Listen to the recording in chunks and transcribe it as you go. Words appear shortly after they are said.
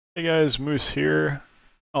Hey guys, Moose here.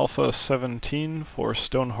 Alpha 17 for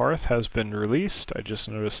Stonehearth has been released. I just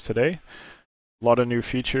noticed today. A lot of new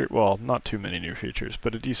features, well, not too many new features,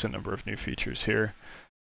 but a decent number of new features here.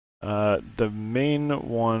 The main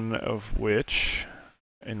one of which,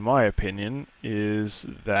 in my opinion, is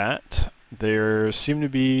that there seem to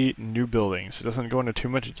be new buildings. It doesn't go into too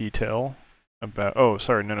much detail about, oh,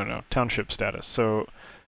 sorry, no, township status. So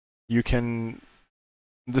you can,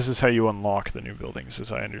 this is how you unlock the new buildings,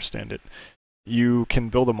 as I understand it. You can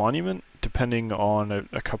build a monument depending on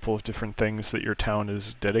a couple of different things that your town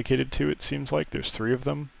is dedicated to, it seems like. There's 3 of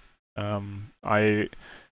them. If I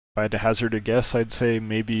had to hazard a guess, I'd say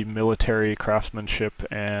maybe military, craftsmanship,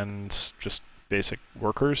 and just basic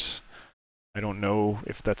workers. I don't know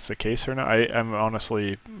if that's the case or not. I'm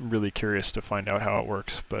honestly really curious to find out how it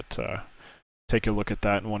works, but take a look at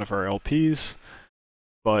that in one of our LPs.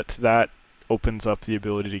 But that opens up the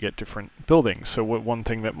ability to get different buildings. So one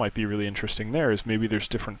thing that might be really interesting there is maybe there's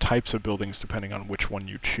different types of buildings depending on which one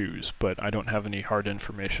you choose, but I don't have any hard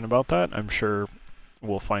information about that. I'm sure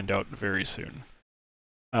we'll find out very soon.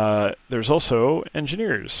 There's also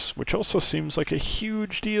engineers, which also seems like a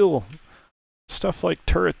huge deal. Stuff like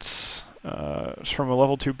turrets from a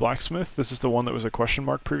level 2 blacksmith. This is the one that was a question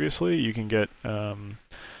mark previously. You can get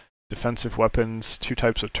defensive weapons, 2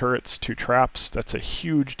 types of turrets, 2 traps. That's a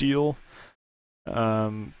huge deal.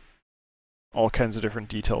 All kinds of different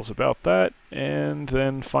details about that. And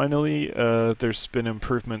then finally, there's been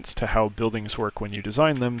improvements to how buildings work when you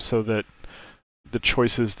design them so that the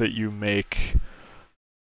choices that you make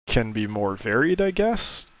can be more varied, I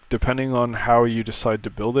guess, depending on how you decide to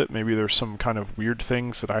build it. Maybe there's some kind of weird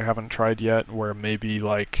things that I haven't tried yet where maybe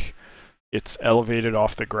like it's elevated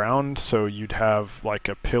off the ground, so you'd have like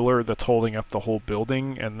a pillar that's holding up the whole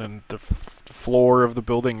building, and then the floor of the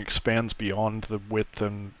building expands beyond the width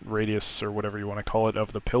and radius, or whatever you want to call it,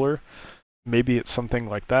 of the pillar. Maybe it's something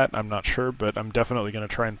like that, I'm not sure, but I'm definitely going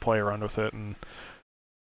to try and play around with it and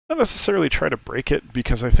not necessarily try to break it,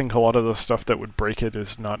 because I think a lot of the stuff that would break it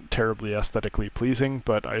is not terribly aesthetically pleasing,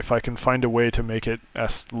 but if I can find a way to make it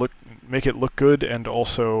look good and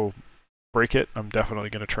also break it, I'm definitely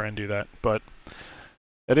going to try and do that. But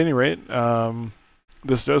at any rate,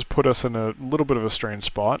 this does put us in a little bit of a strange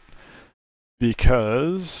spot,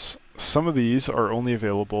 because some of these are only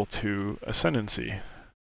available to Ascendancy,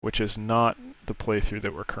 which is not the playthrough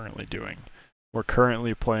that we're currently doing. We're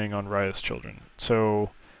currently playing on Raya's Children,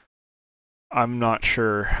 so I'm not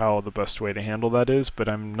sure how the best way to handle that is, but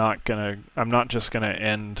I'm not just gonna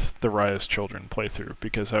end the Raya's Children playthrough,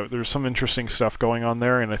 because there's some interesting stuff going on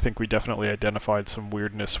there, and I think we definitely identified some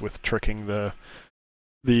weirdness with tricking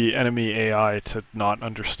the enemy AI to not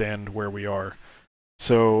understand where we are.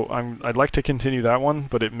 So I'd like to continue that one,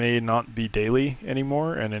 but it may not be daily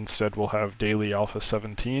anymore, and instead we'll have daily Alpha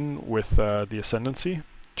 17 with the Ascendancy,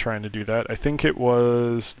 trying to do that. I think it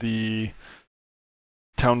was the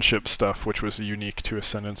township stuff which was unique to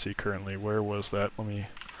Ascendancy currently. Where was that? Let me...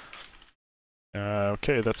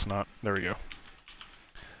 okay, that's not... There we go.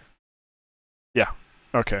 Yeah,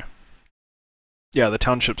 okay. Yeah, the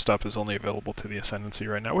township stuff is only available to the Ascendancy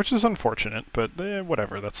right now, which is unfortunate, but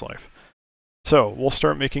whatever, that's life. So, we'll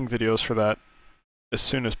start making videos for that as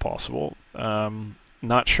soon as possible.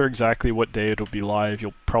 Not sure exactly what day it'll be live.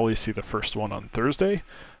 You'll probably see the first one on Thursday,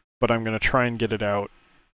 but I'm going to try and get it out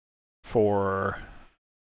for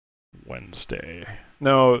Wednesday.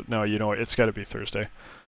 No, you know what, it's got to be Thursday.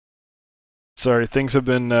 Sorry, things have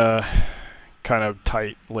been kind of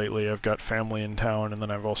tight lately. I've got family in town, and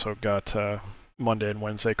then I've also got Monday and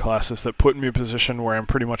Wednesday classes that put me in a position where I'm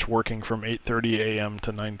pretty much working from 8:30 a.m.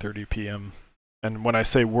 to 9:30 p.m. And when I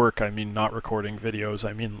say work, I mean not recording videos.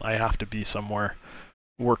 I mean I have to be somewhere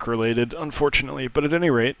work-related, unfortunately. But at any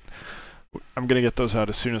rate, I'm going to get those out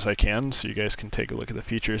as soon as I can, so you guys can take a look at the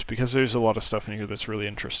features, because there's a lot of stuff in here that's really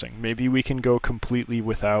interesting. Maybe we can go completely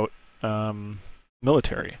without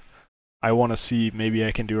military. I want to see, maybe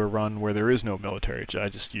I can do a run where there is no military. I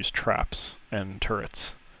just use traps and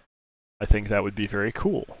turrets. I think that would be very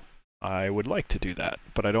cool. I would like to do that,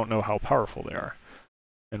 but I don't know how powerful they are.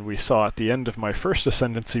 And we saw at the end of my first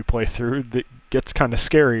Ascendancy playthrough that gets kind of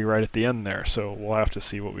scary right at the end there, so we'll have to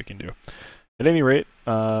see what we can do. At any rate,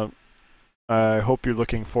 I hope you're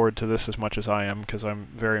looking forward to this as much as I am, because I'm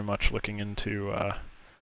very much looking into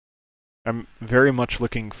I'm very much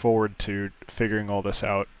looking forward to figuring all this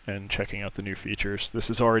out and checking out the new features. This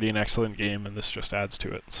is already an excellent game, and this just adds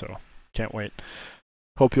to it, so can't wait.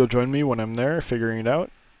 Hope you'll join me when I'm there figuring it out.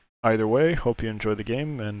 Either way, hope you enjoy the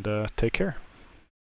game, and take care.